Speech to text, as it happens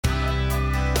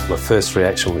My first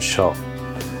reaction was shock.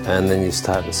 And then you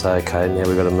start to say, OK, now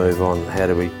we've got to move on. How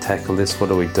do we tackle this? What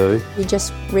do we do? You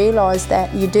just realise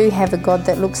that you do have a God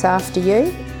that looks after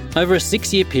you. Over a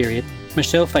 6-year period,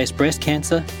 Michelle faced breast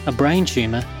cancer, a brain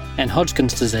tumour and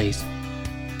Hodgkin's disease.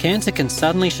 Cancer can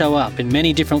suddenly show up in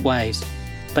many different ways,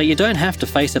 but you don't have to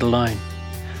face it alone.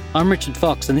 I'm Richard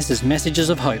Fox and this is Messages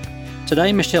of Hope.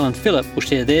 Today, Michelle and Philip will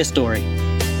share their story.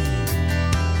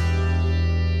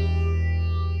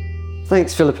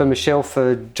 Thanks, Philip and Michelle,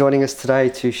 for joining us today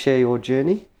to share your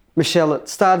journey. Michelle, it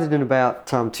started in about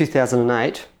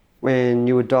 2008 when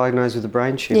you were diagnosed with a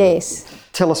brain tumour. Yes.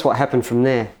 Tell us what happened from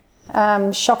there.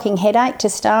 Shocking headache to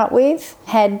start with.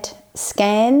 Had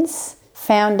scans,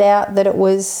 found out that it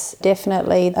was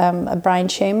definitely a brain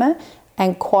tumour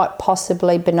and quite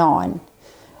possibly benign.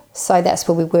 So that's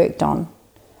what we worked on.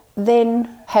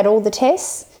 Then had all the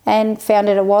tests and found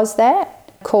out it was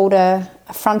that, called a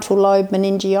frontal lobe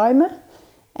meningioma,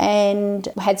 and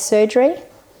had surgery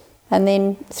and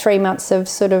then 3 months of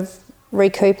sort of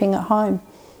recouping at home.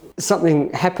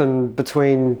 Something happened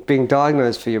between being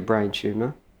diagnosed for your brain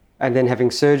tumour and then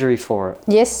having surgery for it.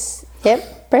 Yes,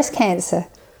 yep, breast cancer.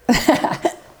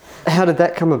 How did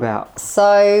that come about?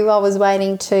 So I was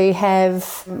waiting to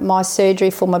have my surgery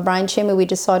for my brain tumour. We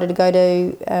decided to go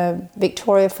to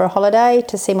Victoria for a holiday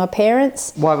to see my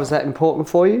parents. Why was that important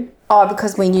for you? Oh,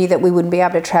 because we knew that we wouldn't be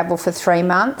able to travel for 3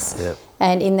 months. Yep.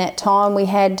 And in that time we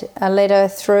had a letter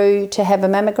through to have a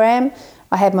mammogram.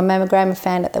 I had my mammogram and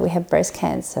found out that we have breast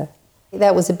cancer.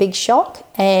 That was a big shock,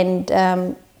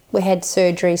 and we had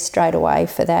surgery straight away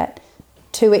for that.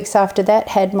 2 weeks after that,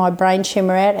 had my brain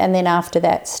tumour out, and then after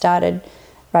that started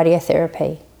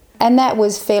radiotherapy. And that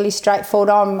was fairly straightforward.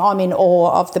 I'm in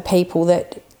awe of the people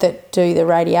that do the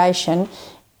radiation,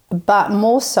 but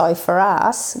more so for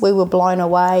us, we were blown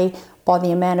away by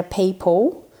the amount of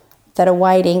people that are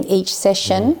waiting each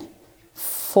session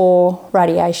for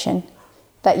radiation.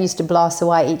 That used to blow us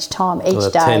away each time,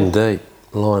 each day. 10 deep,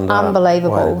 lined up.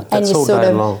 Unbelievable. Wait, that's all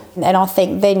day long. And I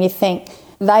think then you think,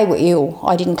 they were ill.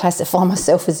 I didn't classify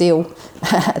myself as ill.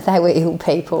 They were ill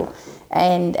people.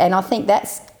 And I think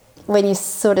that's when you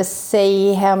sort of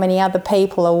see how many other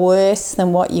people are worse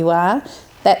than what you are,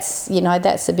 that's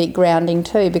a big grounding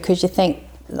too, because you think,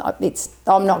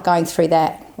 I'm not going through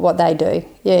that, what they do.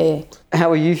 Yeah.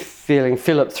 How are you feeling,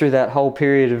 Philip, through that whole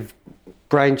period of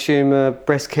brain tumour,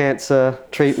 breast cancer,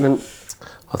 treatment?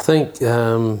 I think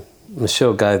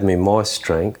Michelle gave me my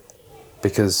strength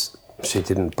because she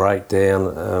didn't break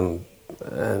down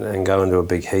and go into a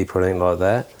big heap or anything like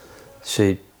that.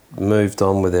 She moved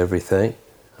on with everything,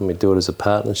 and we do it as a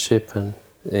partnership, and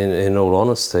in all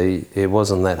honesty, it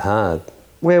wasn't that hard.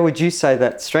 Where would you say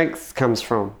that strength comes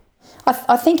from?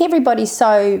 I think everybody's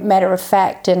so matter of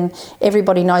fact and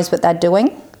everybody knows what they're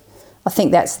doing. I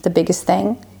think that's the biggest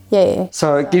thing, yeah.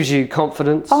 So it gives you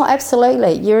confidence? Oh,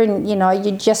 absolutely. You're in,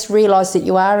 you just realise that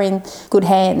you are in good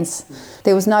hands.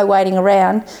 There was no waiting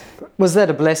around. Was that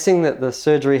a blessing that the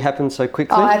surgery happened so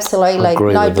quickly? Oh, absolutely. I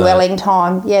agree no with dwelling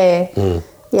time, yeah.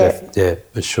 Yeah,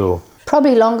 for sure.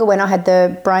 Probably longer when I had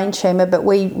the brain tumour, but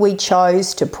we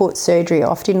chose to put surgery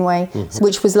off, didn't we? Mm-hmm.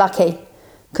 Which was lucky,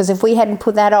 because if we hadn't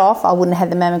put that off, I wouldn't have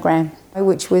had the mammogram,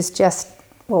 which was just,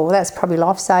 well, that's probably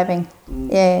life-saving,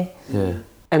 yeah. Yeah.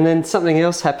 And then something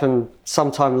else happened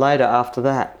sometime later after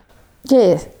that?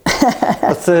 Yeah.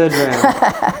 The third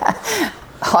round?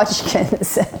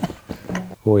 Hodgkin's.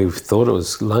 We thought it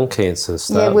was lung cancer to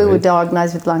start Yeah, we were with.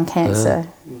 diagnosed with lung cancer.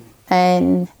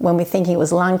 And when we're thinking it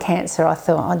was lung cancer, I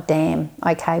thought, oh, damn,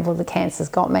 okay, well, the cancer's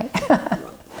got me.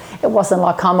 It wasn't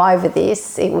like I'm over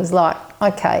this. It was like,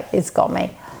 okay, it's got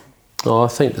me. Oh, I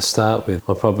think to start with,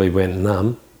 I probably went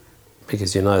numb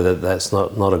because you know that's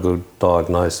not a good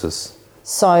diagnosis.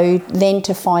 So then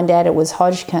to find out it was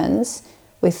Hodgkin's,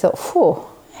 we thought, phew,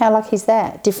 how lucky is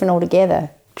that? Different altogether.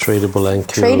 Treatable and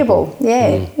curable.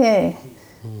 Treatable, yeah.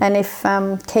 And if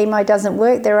chemo doesn't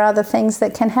work, there are other things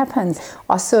that can happen.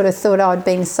 I sort of thought I'd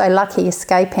been so lucky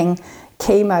escaping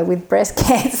chemo with breast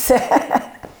cancer.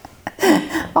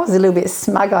 I was a little bit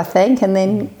smug, I think, and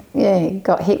then,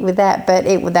 got hit with that. But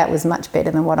that was much better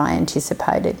than what I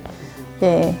anticipated,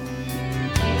 yeah.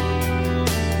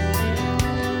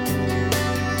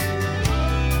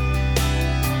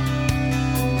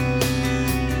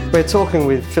 We're talking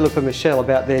with Philip and Michelle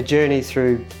about their journey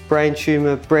through brain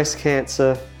tumour, breast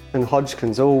cancer and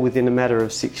Hodgkin's, all within a matter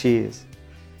of 6 years.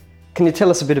 Can you tell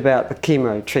us a bit about the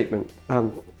chemo treatment,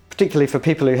 particularly for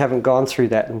people who haven't gone through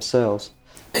that themselves?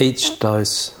 Each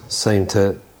dose seemed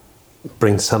to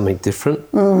bring something different.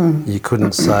 You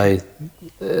couldn't say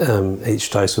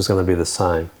each dose was going to be the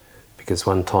same because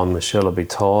one time Michelle would be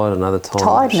tired, another time...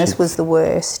 Tiredness was the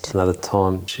worst. Another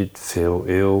time she'd feel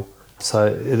ill. So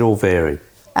it all varied.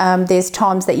 There's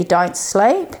times that you don't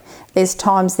sleep. There's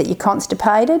times that you're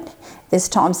constipated. There's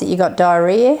times that you got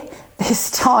diarrhoea.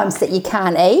 There's times that you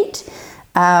can't eat.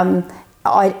 There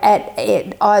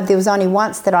was only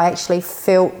once that I actually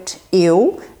felt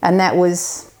ill, and that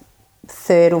was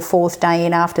third or fourth day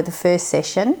in after the first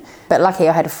session. But luckily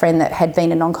I had a friend that had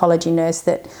been an oncology nurse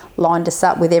that lined us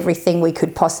up with everything we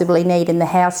could possibly need in the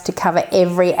house to cover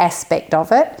every aspect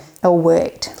of it. It all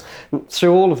worked.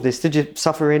 Through all of this, did you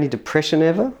suffer any depression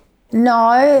ever? No,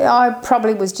 I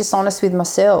probably was just honest with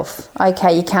myself.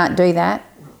 Okay, you can't do that.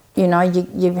 You know,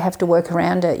 you have to work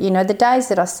around it. You know, the days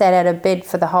that I sat out of bed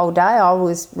for the whole day, I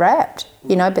was wrapped,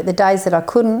 you know, but the days that I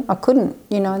couldn't,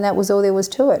 you know, and that was all there was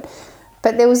to it.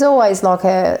 But there was always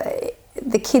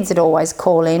the kids would always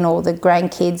call in, or the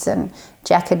grandkids, and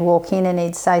Jack would walk in and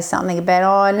he'd say something about,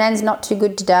 oh, Nan's not too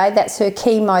good today, that's her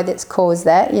chemo that's caused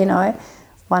that, you know.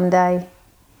 One day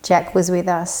Jack was with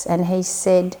us and he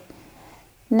said,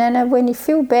 Nana, when you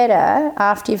feel better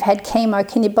after you've had chemo,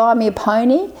 can you buy me a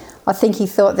pony? I think he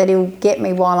thought that he'll get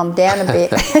me while I'm down a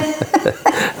bit.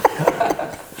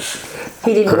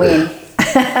 He didn't win.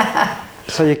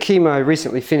 So your chemo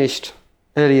recently finished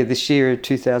earlier this year,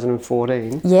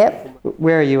 2014. Yep.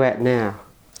 Where are you at now?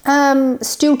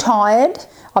 Still tired.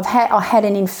 I had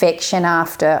an infection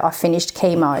after I finished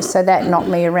chemo, so that knocked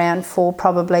me around for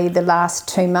probably the last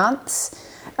 2 months.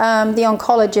 The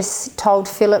oncologist told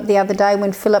Philip the other day,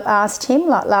 when Philip asked him,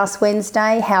 like last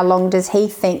Wednesday, how long does he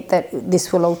think that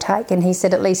this will all take? And he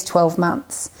said at least 12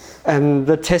 months. And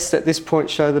the tests at this point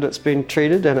show that it's been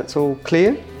treated and it's all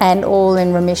clear? And all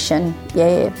in remission,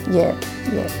 yeah.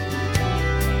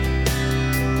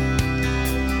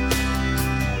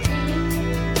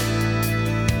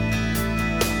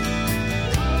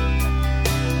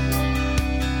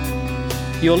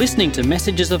 You're listening to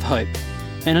Messages of Hope,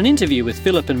 and an interview with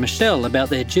Philip and Michelle about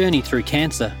their journey through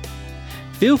cancer.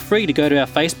 Feel free to go to our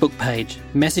Facebook page,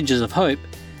 Messages of Hope,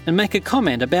 and make a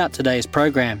comment about today's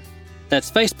program.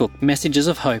 That's Facebook, Messages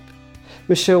of Hope.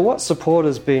 Michelle, what support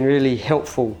has been really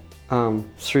helpful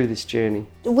through this journey?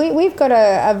 We've got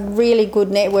a really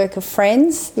good network of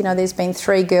friends. You know, there's been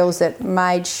 3 girls that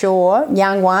made sure,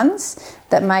 young ones,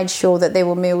 that made sure that there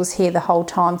were meals here the whole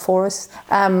time for us.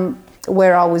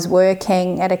 Where I was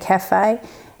working at a cafe,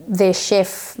 their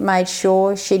chef made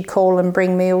sure she'd call and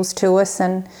bring meals to us,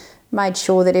 and made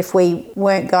sure that if we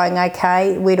weren't going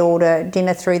okay, we'd order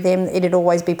dinner through them. It'd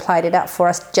always be plated up for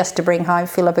us just to bring home.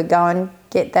 Philip would go and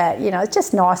get that. You know, it's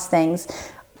just nice things.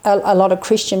 A lot of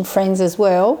Christian friends as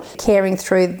well, caring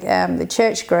through the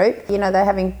church group. You know, they're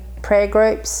having prayer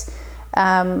groups.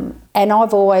 And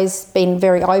I've always been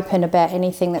very open about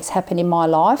anything that's happened in my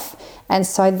life, and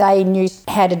so they knew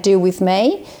how to deal with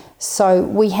me. So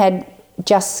we had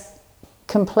just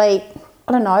complete,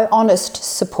 honest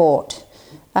support,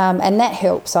 and that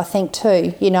helps, I think,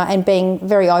 too, you know, and being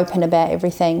very open about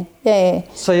everything, yeah.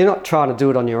 So you're not trying to do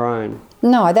it on your own?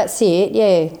 No, that's it,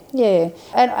 yeah.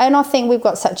 And I think we've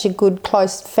got such a good,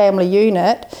 close family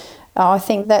unit. I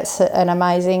think that's an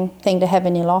amazing thing to have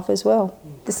in your life as well.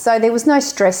 So there was no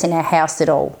stress in our house at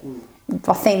all.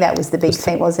 I think that was the big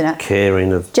thing, wasn't it?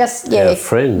 Caring of our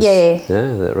friends. Yeah,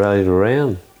 that rallied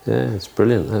around. Yeah, it's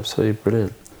brilliant, absolutely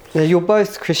brilliant. Now, you're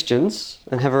both Christians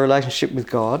and have a relationship with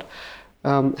God.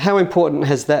 How important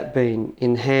has that been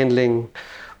in handling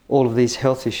all of these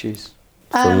health issues?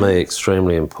 For me,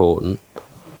 extremely important.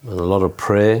 And a lot of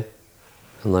prayer,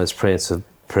 and those prayers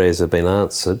have been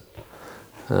answered.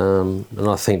 And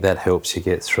I think that helps you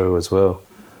get through as well.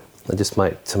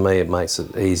 To me, it makes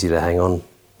it easy to hang on.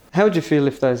 How would you feel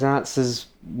if those answers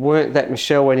weren't that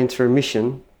Michelle went into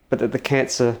remission, but that the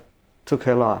cancer took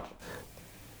her life?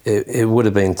 It would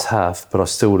have been tough, but I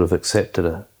still would have accepted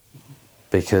it,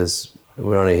 because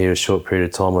we're only here a short period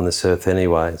of time on this earth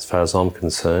anyway, as far as I'm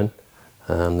concerned.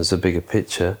 There's a bigger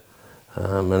picture,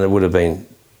 and it would have been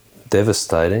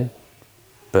devastating,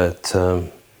 but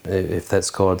if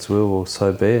that's God's will, well,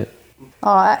 so be it.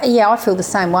 Oh, yeah, I feel the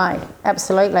same way,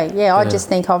 absolutely. Yeah, I just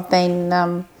think I've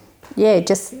been,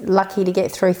 just lucky to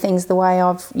get through things the way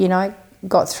I've,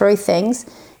 got through things.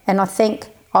 And I think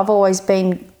I've always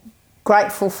been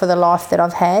grateful for the life that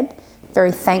I've had,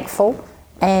 very thankful.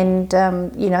 And,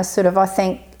 I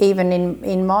think even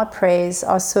in my prayers,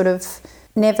 I sort of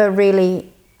never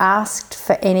really asked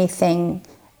for anything.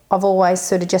 I've always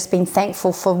sort of just been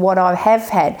thankful for what I have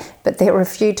had, but there were a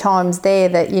few times there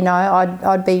that,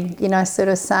 I'd be, sort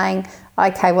of saying,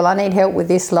 okay, well, I need help with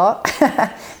this lot.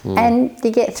 And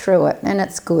you get through it, and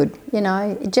it's good, you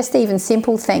know. Just even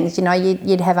simple things, you know,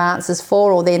 you'd have answers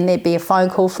for, or then there'd be a phone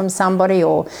call from somebody,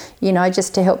 or, you know,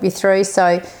 just to help you through.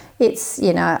 So it's,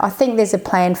 you know, I think there's a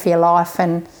plan for your life,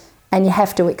 and you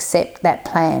have to accept that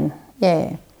plan,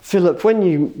 yeah. Philip, when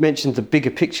you mentioned the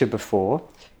bigger picture before,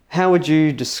 how would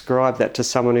you describe that to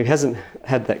someone who hasn't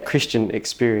had that Christian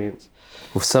experience?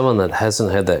 Well, someone that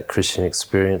hasn't had that Christian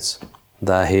experience,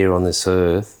 they're here on this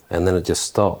earth and then it just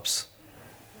stops.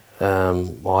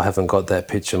 I haven't got that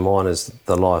picture. Mine is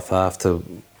the life after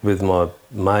with my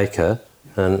Maker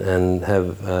and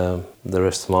have the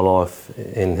rest of my life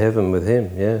in heaven with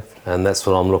him, yeah. And that's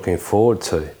what I'm looking forward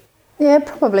to. Yeah,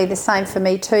 probably the same for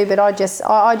me too, but I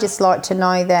just like to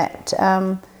know that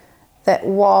that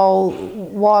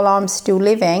while I'm still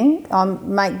living, I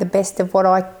make the best of what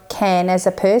I can as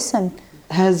a person.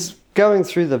 Has going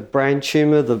through the brain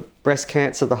tumour, the breast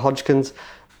cancer, the Hodgkin's,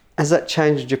 has that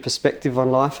changed your perspective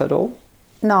on life at all?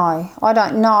 No, I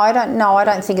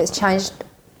don't think it's changed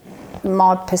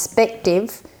my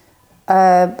perspective.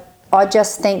 I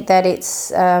just think that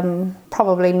it's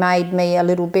probably made me a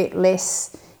little bit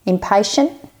less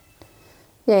impatient.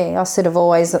 Yeah, I sort of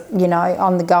always, you know,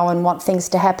 on the go and want things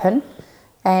to happen,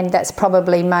 and that's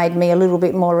probably made me a little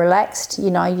bit more relaxed. You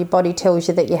know, your body tells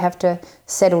you that you have to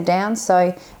settle down,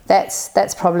 so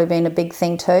that's probably been a big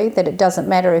thing too, that it doesn't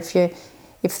matter if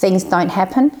things don't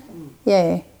happen.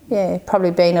 Yeah, probably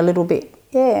been a little bit,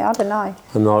 I don't know,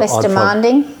 less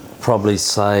demanding. Probably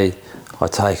say I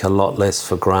take a lot less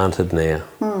for granted now.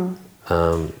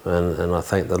 And I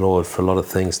thank the Lord for a lot of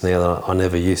things now that I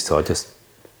never used to. I just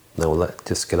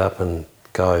get up and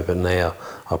go, but now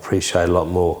I appreciate a lot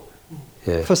more.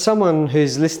 Yeah. For someone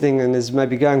who's listening and is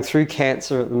maybe going through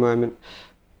cancer at the moment,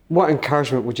 what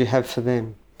encouragement would you have for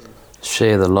them?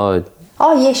 Share the load.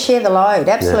 Oh yes, share the load,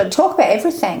 absolutely. Yeah. Talk about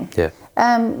everything. Yeah.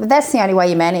 That's the only way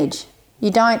you manage.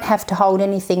 You don't have to hold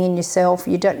anything in yourself.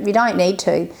 You don't need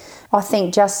to. I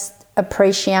think just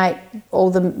appreciate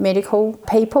all the medical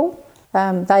people.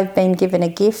 They've been given a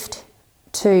gift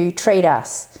to treat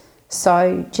us.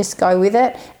 So just go with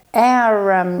it.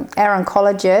 Our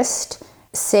oncologist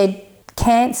said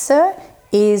cancer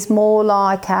is more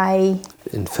like an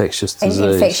infectious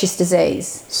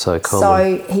disease. So common.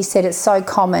 So he said it's so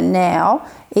common now.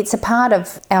 It's a part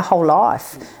of our whole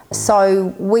life.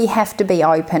 So we have to be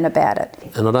open about it.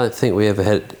 And I don't think we ever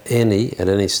had at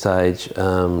any stage,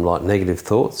 like negative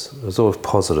thoughts. It was always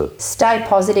positive. Stay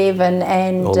positive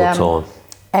and all the time.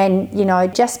 And, you know,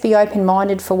 just be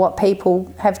open-minded for what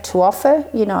people have to offer,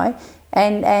 you know,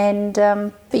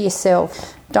 and be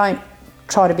yourself. Don't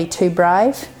try to be too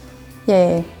brave.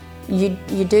 Yeah,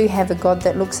 you do have a God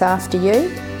that looks after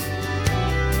you.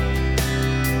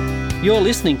 You're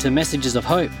listening to Messages of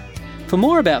Hope. For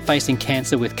more about facing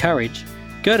cancer with courage,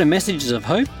 go to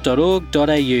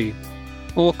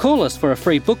messagesofhope.org.au or call us for a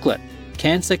free booklet,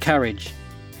 Cancer Courage.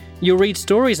 You'll read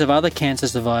stories of other cancer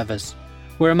survivors,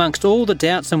 where amongst all the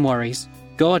doubts and worries,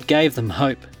 God gave them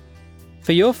hope.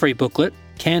 For your free booklet,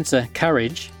 Cancer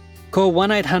Courage, call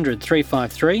 1800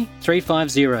 353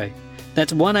 350.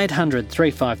 That's 1800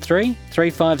 353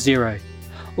 350.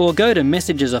 Or go to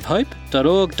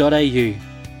messagesofhope.org.au.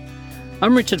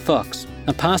 I'm Richard Fox,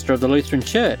 a pastor of the Lutheran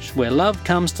Church where love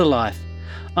comes to life.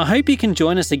 I hope you can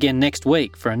join us again next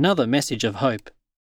week for another message of hope.